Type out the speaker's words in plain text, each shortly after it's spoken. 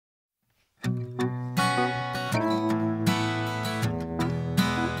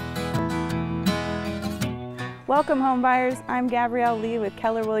Welcome home buyers, I'm Gabrielle Lee with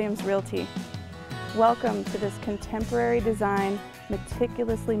Keller Williams Realty. Welcome to this contemporary design,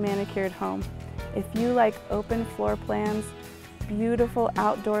 meticulously manicured home. If you like open floor plans, beautiful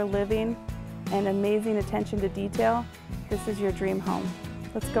outdoor living, and amazing attention to detail, this is your dream home.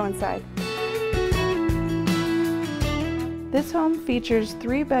 Let's go inside. This home features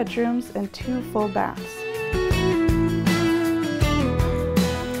 3 bedrooms and 2 full baths.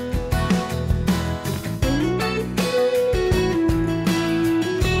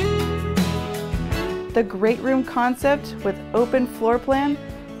 The great room concept with open floor plan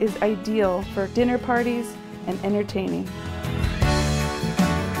is ideal for dinner parties and entertaining.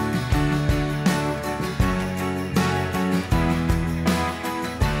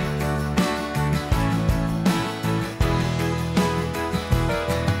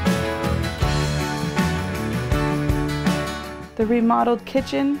 The remodeled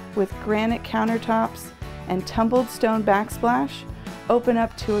kitchen with granite countertops and tumbled stone backsplash open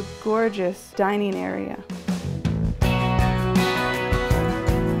up to a gorgeous dining area.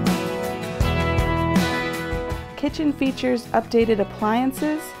 Kitchen features updated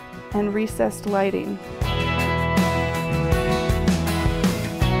appliances and recessed lighting.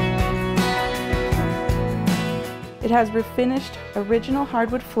 It has refinished original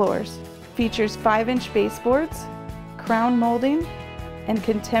hardwood floors, features 5-inch baseboards, crown molding, and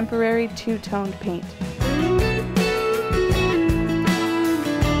contemporary 2-toned paint.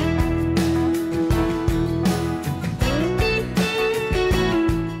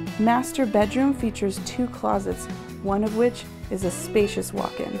 Master bedroom features 2 closets, one of which is a spacious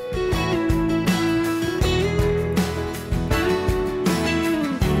walk-in.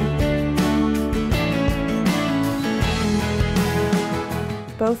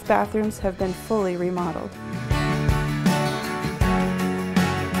 Both bathrooms have been fully remodeled.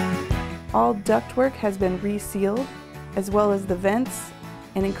 All ductwork has been resealed, as well as the vents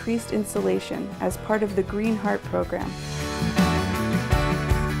and increased insulation as part of the Green Heart program.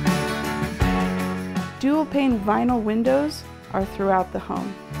 Dual pane vinyl windows are throughout the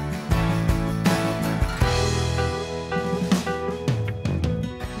home.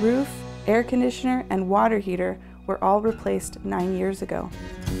 Roof, air conditioner, and water heater were all replaced 9 years ago.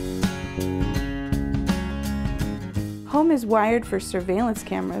 Home is wired for surveillance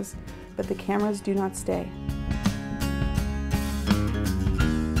cameras, but the cameras do not stay.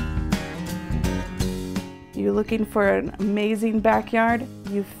 You're looking for an amazing backyard?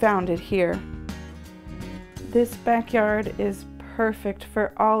 You've found it here. This backyard is perfect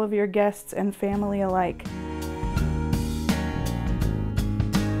for all of your guests and family alike.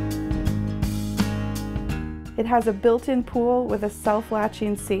 It has a built-in pool with a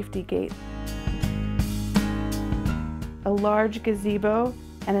self-latching safety gate, a large gazebo,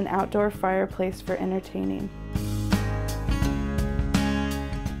 and an outdoor fireplace for entertaining.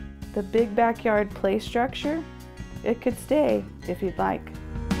 The big backyard play structure, it could stay if you'd like.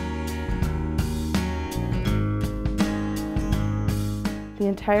 The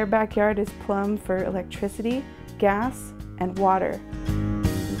entire backyard is plumbed for electricity, gas, and water.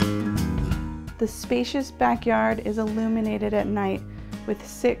 The spacious backyard is illuminated at night with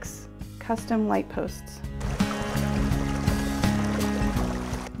 6 custom light posts.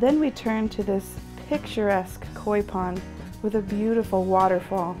 Then we turn to this picturesque koi pond with a beautiful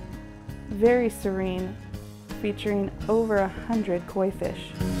waterfall, very serene, featuring over 100 koi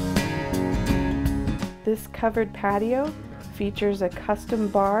fish. This covered patio features a custom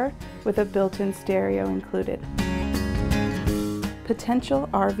bar with a built-in stereo included. Potential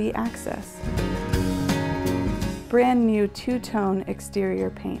RV access. Brand new 2-tone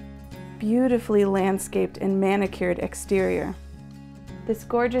exterior paint. Beautifully landscaped and manicured exterior. This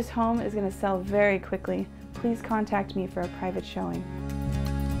gorgeous home is going to sell very quickly. Please contact me for a private showing.